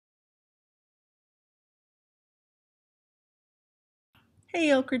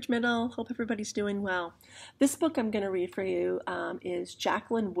Hey, Oak Ridge Middle. Hope everybody's doing well. This book I'm going to read for you is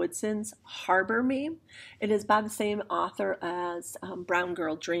Jacqueline Woodson's Harbor Me. It is by the same author as Brown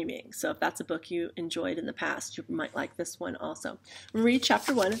Girl Dreaming. So if that's a book you enjoyed in the past, you might like this one also. Read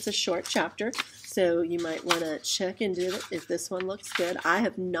chapter 1. It's a short chapter, so you might want to check into it if this one looks good. I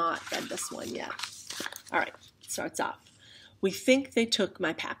have not read this one yet. All right, it starts off. We think they took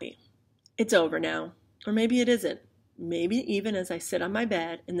my pappy. It's over now, or maybe it isn't. Maybe even as I sit on my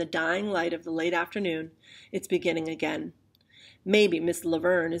bed in the dying light of the late afternoon, it's beginning again. Maybe Miss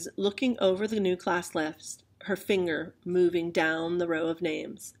Laverne is looking over the new class list, her finger moving down the row of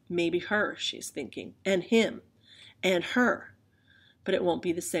names. Maybe her, she's thinking, and him, and her. But it won't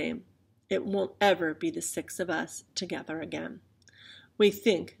be the same. It won't ever be the six of us together again. We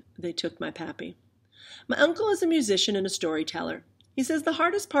think they took my pappy. My uncle is a musician and a storyteller. He says the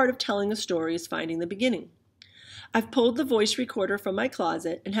hardest part of telling a story is finding the beginning. I've pulled the voice recorder from my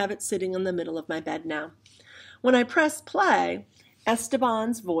closet and have it sitting in the middle of my bed now. When I press play,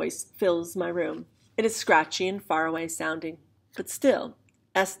 Esteban's voice fills my room. It is scratchy and faraway sounding, but still,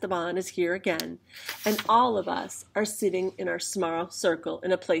 Esteban is here again, and all of us are sitting in our small circle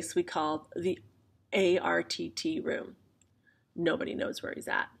in a place we call the ARTT room. Nobody knows where he's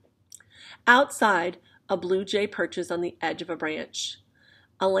at. Outside, a blue jay perches on the edge of a branch.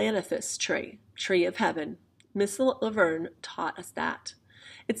 A lanithus tree of heaven. Miss Laverne taught us that.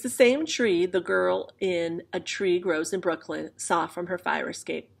 It's the same tree the girl in A Tree Grows in Brooklyn saw from her fire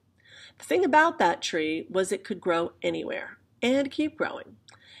escape. The thing about that tree was it could grow anywhere and keep growing.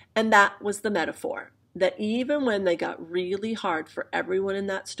 And that was the metaphor, that even when they got really hard for everyone in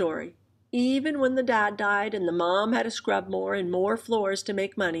that story, even when the dad died and the mom had to scrub more and more floors to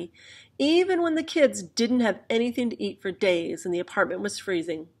make money, even when the kids didn't have anything to eat for days and the apartment was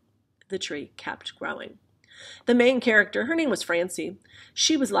freezing, the tree kept growing. The main character, her name was Francie.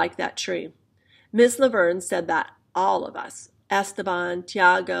 She was like that tree. Miss Laverne said that all of us, Esteban,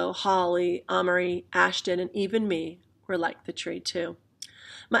 Tiago, Holly, Amory, Ashton, and even me, were like the tree too.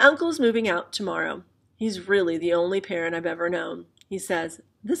 My uncle's moving out tomorrow. He's really the only parent I've ever known. He says,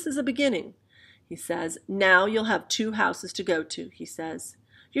 this is a beginning. He says, now you'll have 2 houses to go to, he says.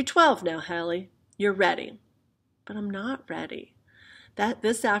 You're 12 now, Hallie. You're ready. But I'm not ready.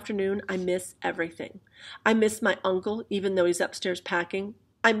 This afternoon, I miss everything. I miss my uncle, even though he's upstairs packing.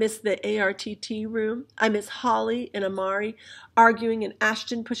 I miss the ARTT room. I miss Holly and Amari arguing and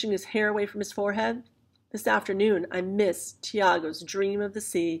Ashton pushing his hair away from his forehead. This afternoon, I miss Tiago's dream of the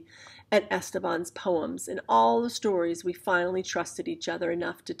sea and Esteban's poems and all the stories we finally trusted each other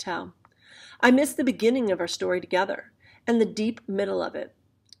enough to tell. I miss the beginning of our story together and the deep middle of it.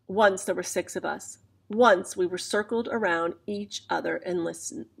 Once there were 6 of us. Once we were circled around each other and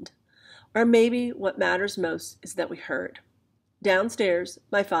listened. Or maybe what matters most is that we heard. Downstairs,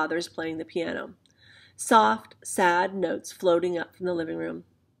 my father is playing the piano. Soft, sad notes floating up from the living room.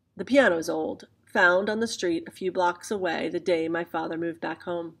 The piano is old, found on the street a few blocks away the day my father moved back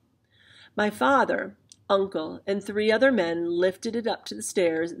home. My father, uncle, and 3 other men lifted it up to the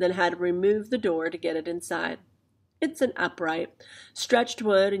stairs, then had to remove the door to get it inside. It's an upright, stretched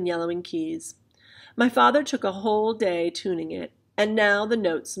wood and yellowing keys. My father took a whole day tuning it, and now the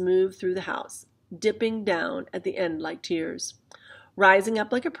notes move through the house, dipping down at the end like tears, rising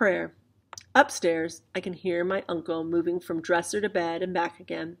up like a prayer. Upstairs, I can hear my uncle moving from dresser to bed and back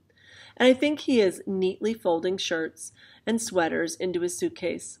again, and I think he is neatly folding shirts and sweaters into his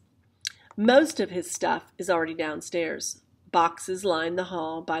suitcase. Most of his stuff is already downstairs. Boxes line the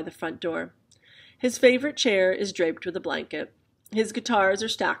hall by the front door. His favorite chair is draped with a blanket. His guitars are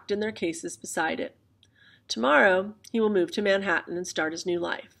stacked in their cases beside it. Tomorrow, he will move to Manhattan and start his new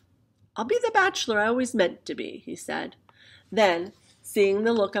life. I'll be the bachelor I always meant to be, he said. Then, seeing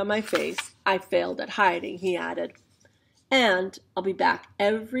the look on my face I failed at hiding, he added, and I'll be back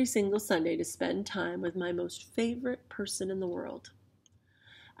every single Sunday to spend time with my most favorite person in the world.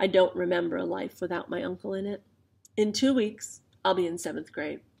 I don't remember a life without my uncle in it. In 2 weeks, I'll be in 7th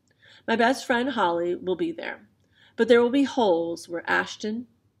grade. My best friend Holly will be there, but there will be holes where Ashton,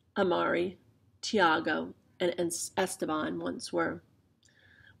 Amari, Tiago, and Esteban once were.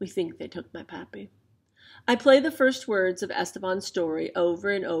 We think they took my pappy. I play the first words of Esteban's story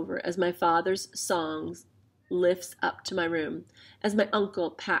over and over as my father's songs lifts up to my room, as my uncle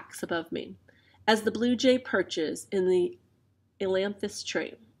packs above me, as the blue jay perches in the ailanthus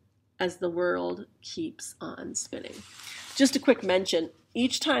tree, as the world keeps on spinning. Just a quick mention,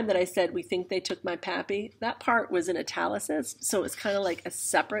 each time that I said we think they took my pappy, that part was in italics, so it's kind of like a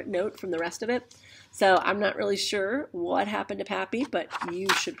separate note from the rest of it. So I'm not really sure what happened to Pappy, but you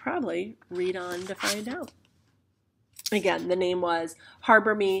should probably read on to find out. Again, the name was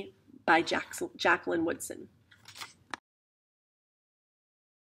Harbor Me by Jacqueline Woodson.